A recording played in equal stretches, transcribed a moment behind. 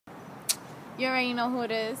You already know who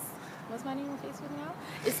it is. What's my name on Facebook now?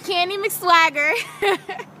 It's Candy McSwagger.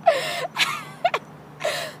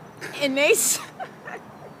 And they...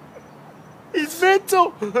 He's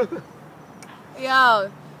mental.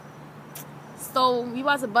 Yo. So, we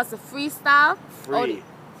about to bust a freestyle. Free.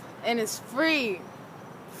 And it's free.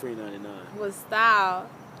 Free 99. With style.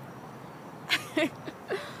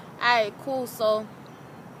 Alright, cool. So,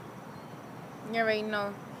 you already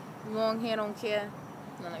know. Long hair don't care.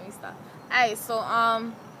 No, let me stop. Alright, so, you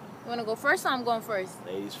wanna go first or I'm going first?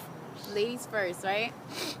 Ladies first. Ladies first, right?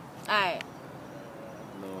 Alright.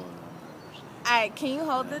 No. Alright, can you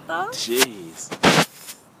hold it though? Jeez.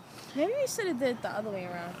 Maybe we should have did it the other way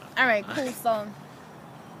around. Alright, cool. So,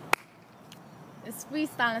 it's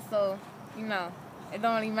freestyling, so, you know, it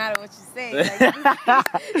don't really matter what you say.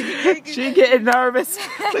 Like, She getting nervous.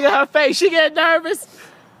 Look at her face. She getting nervous.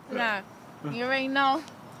 Nah, you already know.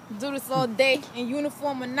 Do this all day, in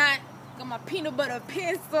uniform or not. Got my peanut butter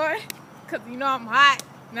pants on, cause you know I'm hot.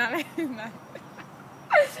 Nah,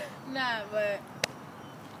 but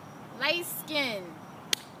light skin.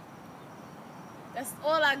 That's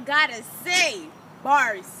all I gotta say.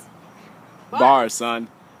 Bars. Bars, son.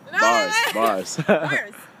 No, Bars. Bars.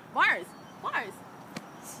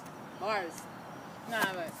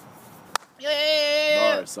 Nah, but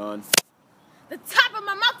yeah. Bars, son. The top of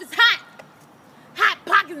my mouth is hot. Hot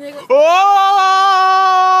pockets, nigga. Oh!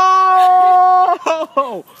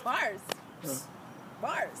 Bars.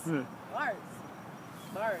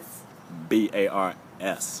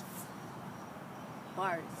 B-A-R-S.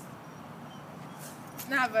 Bars.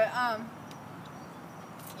 Nah, but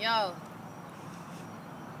yo,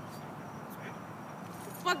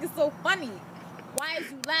 the fuck is so funny? Why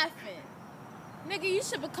is you laughing, nigga? You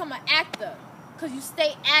should become an actor, cause you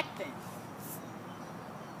stay acting.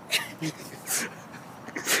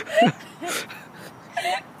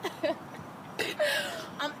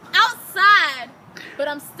 I'm outside, but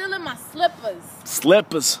I'm still in my slippers.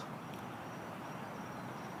 Slippers.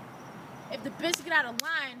 If the bitch get out of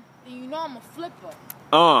line, then you know I'm a flipper.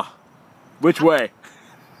 Which way?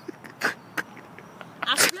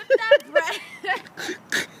 I flip that bread.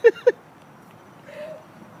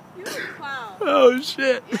 You a clown. Oh,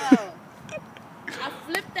 shit. Yo, I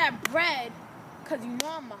flip that bread because you know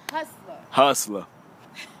I'm a hustler. Hustler.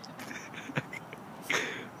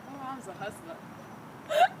 Oh, I was a hustler.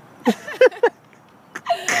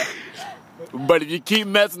 But if you keep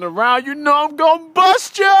messing around, you know I'm gonna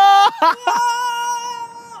bust you.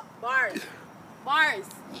 Bars.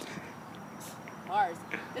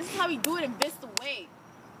 This is how we do it in Vista way.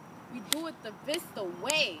 We do it the Vista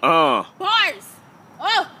way. Bars.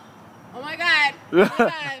 Oh my god.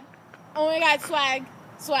 Oh my god, swag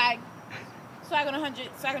on 100,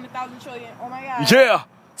 swag on 1,000 trillion. Oh my god. Yeah,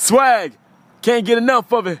 swag. Can't get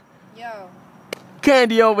enough of it. Yo.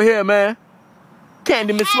 Candy over here, man.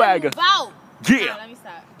 Candy Miss Swagger. Yeah. Nah, let me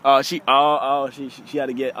stop. She had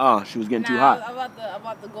to get. She was getting too hot. I'm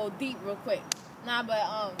about to go deep real quick. Nah, but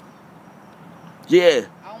Yeah.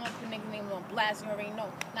 I don't want the nigga name on blast. You already know.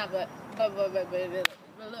 Nah, but look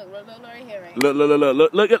right here, right?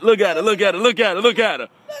 Look at her.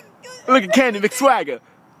 Look at Candy McSwagger.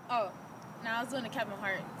 Oh, now I was doing the Kevin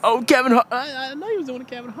Hart. Oh, Kevin Hart. I know you was doing the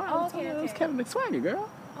Kevin Hart. Oh, okay. It was Kevin McSwagger, girl.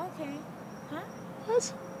 Okay. Huh?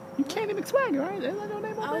 What? You Candy McSwagger, right? That's not your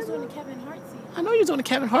name. I was doing the Kevin Hart scene. I know you was doing the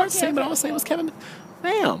Kevin Hart scene, but I was saying it was Kevin.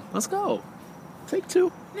 Bam. Let's go. Take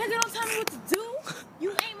two. Nigga, don't tell me what to do.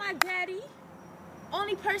 You ain't my daddy.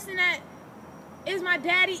 Only person that is my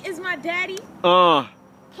daddy is my daddy.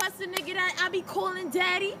 Plus the nigga that I be calling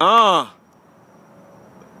daddy. I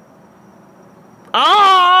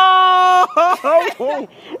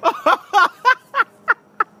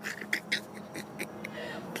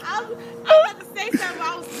was about to say something, but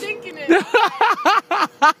I was thinking it.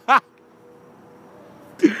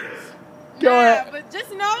 Go ahead. But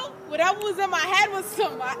just know, whatever was in my head was to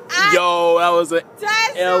my eyes. Yo, that was the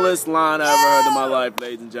illest line I ever heard in my life,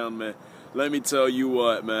 ladies and gentlemen. Let me tell you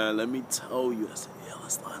what, man. Let me tell you, that's the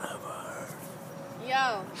illest line I ever heard.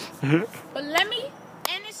 Yo. But let me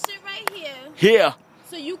end this shit right here. Here.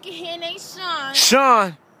 So you can hear name Shon.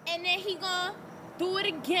 Shon. And then he gonna do it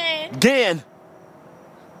again. Again.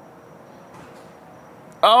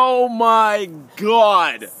 Oh my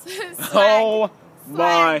God. Oh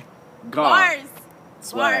my God.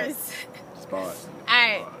 Bars. Bars.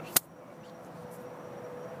 Alright.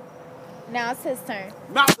 Now it's his turn.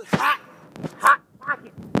 Mouth is hot. Hot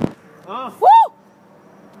pocket. Woo!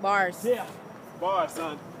 Bars. Yeah. Bars,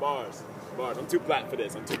 son. Bars. I'm too black for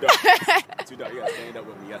this. I'm too dark. Too dark. You gotta stand up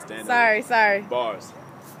with me. You gotta stand up. Sorry. Bars.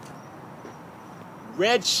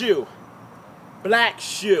 Red shoe. Black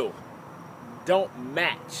shoe. don't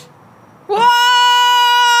match. Whoa!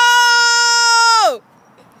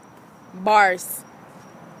 Bars.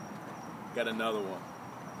 Got another one.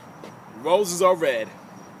 Roses are red.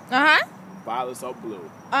 Uh-huh. Violets are blue.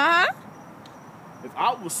 Uh-huh. If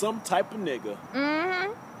I was some type of nigga,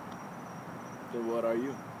 Mm-hmm. then what are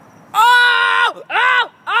you? Oh!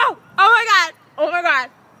 Oh! Oh! Oh my god! Oh my god!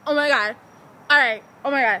 Oh my god! All right.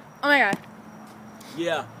 Oh my god! Oh my god!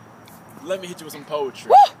 Yeah. Let me hit you with some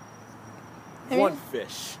poetry. Woo! One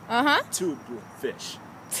fish. Uh-huh. Two blue fish.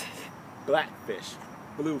 Black fish.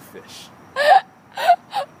 Blue fish.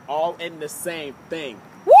 All in the same thing.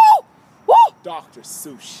 Woo! Woo! Dr.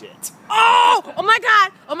 Seuss shit. Oh! Oh my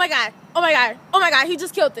god! Oh my god! Oh my god! Oh my god! He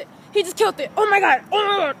just killed it! He just killed it! Oh my god! Oh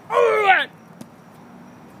my god! Oh my god!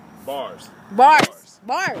 Bars. Bars.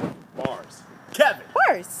 Bars. Bars. Kevin.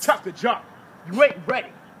 Bars. Chocolate jar. You ain't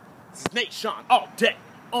ready. This is Nate Shon all day.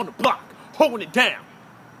 On the block. Holding it down.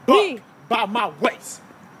 Me. Buck by my waist.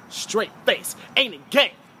 Straight face. Ain't a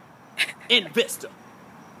game. In Vista.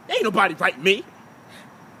 Ain't nobody write me.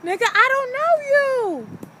 Nigga, I don't know you.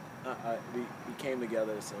 We came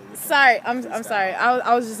together, so we Sorry, I'm sorry.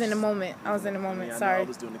 I was just in the moment. I was in the moment. I Sorry. I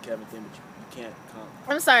was doing the Kevin thing, but you can't come.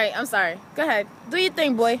 I'm sorry. I'm sorry. Go ahead. Do your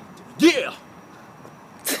thing, boy. Yeah.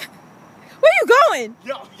 Where you going?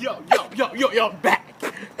 Yo, I'm back.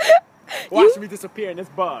 Watch me disappear in this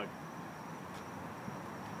bug.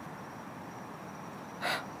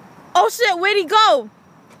 Oh shit, where'd he go?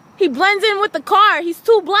 He blends in with the car. He's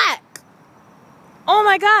too black. Oh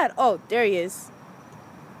my god. Oh, there he is.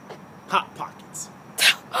 Hot pockets.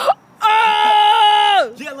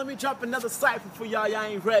 Oh! Yeah, let me drop another cipher for y'all. Y'all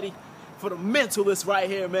ain't ready for the mentalist right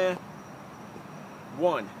here, man.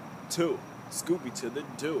 1, 2, Scooby to the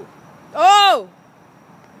do. Oh!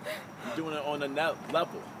 I'm doing it on a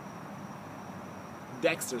level.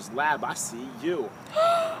 Dexter's lab, I see you.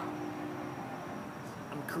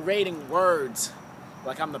 I'm creating words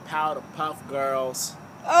like I'm the Powder Puff Girls.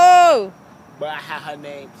 Oh! But I had her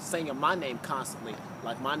name, singing my name constantly,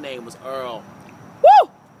 like my name was Earl. Woo!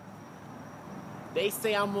 They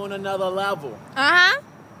say I'm on another level. Uh-huh.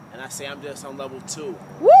 And I say I'm just on level 2.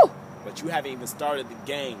 Woo! But you haven't even started the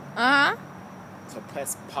game. Uh-huh. So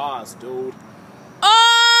press pause, dude. Oh!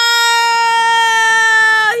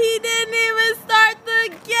 He didn't even start the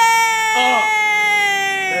game!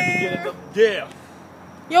 Let me get it. Yeah.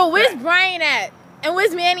 Yo, where's Brian at? And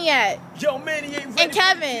where's Manny at? Yo, Manny ain't ready. And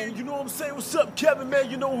Kevin. You know what I'm saying? What's up, Kevin,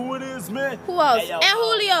 man? You know who it is, man. Who else? Hey, yo, and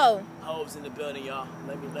Julio. Hoes in the building, y'all.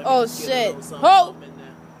 Let me Oh, get shit. a little something, Ho! something in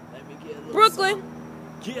there. Let me get a little Brooklyn.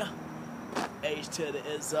 something. Yeah. H to the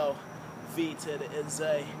Izzo. V to the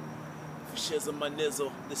Izzy. Shizzle my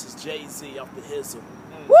nizzle. This is Jay-Z off the Hizzle.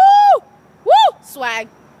 Woo! Woo! Swag.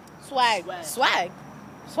 Swag. Swag.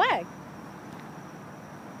 Swag.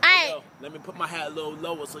 Alright. Yo, let me put my hat a little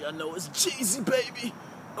lower so y'all know it's Jeezy, baby.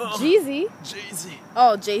 Jeezy? Jeezy.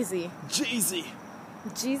 Oh, Jay-Z. Jeezy.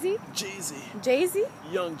 Jeezy? Jeezy. Jay-Z?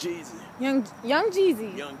 Young Jeezy. Young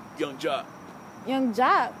Jeezy. Young Job. Young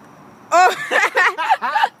Job. Oh.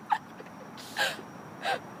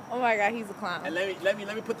 Oh my god, he's a clown. And let me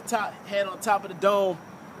put the head on top of the dome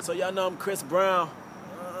so y'all know I'm Chris Brown.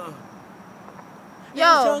 Yo.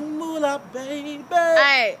 Young Moolah, baby.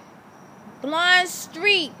 Alright. Blonde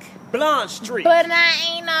streak. Blonde streak. But I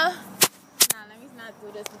ain't a... Nah, let me not do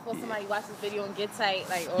this before somebody watches this video and get tight.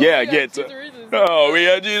 Like, oh, yeah, get tight. Oh, we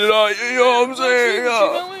got Jesus on. You know what I'm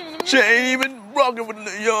saying? She ain't even rocking with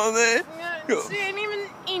the, you know what I'm saying? She ain't even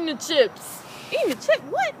eating the chips. Eating the chip?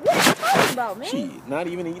 What? What are you talking about, man? She not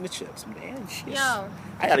even eating the chips, man. Shit. Yo.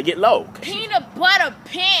 I gotta get low. Peanut butter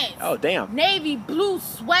pants. Oh, damn. Navy blue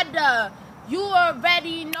sweater. You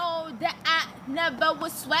already know that I never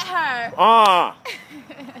would sweat her.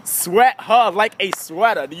 Sweat her like a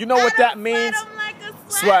sweater. Do you know what that means? Sweat 'em like a sweater.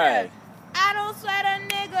 Swag. I don't sweat a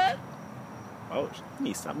nigga. Oh, you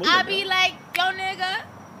need to stop moving. I be like, yo nigga,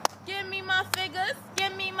 give me my figures,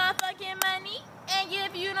 give me my fucking money, and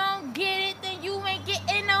if you don't get it, then you ain't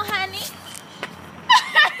getting no honey.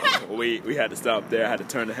 We had to stop there. I had to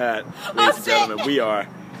turn the hat. Ladies and gentlemen, we are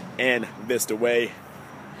in Vista Way.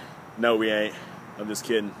 No, we ain't. I'm just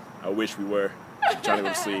kidding. I wish we were. I'm trying to go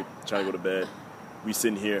to sleep. Trying to go to bed. We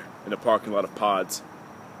sitting here in the parking lot of Pods.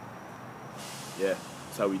 Yeah,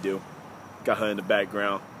 that's how we do. Got her in the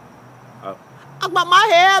background. I want my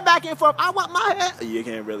hair back and forth. I want my hair. You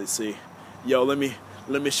can't really see. Yo, let me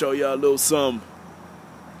show y'all a little something.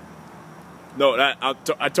 No, I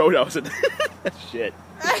told you I was in. Shit.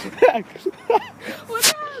 What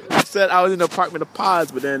happened? I said I was in the apartment of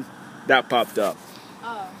Pods, but then that popped up.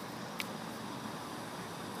 Oh.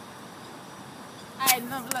 Alright,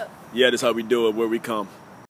 no, look. Yeah, that's how we do it, where we come.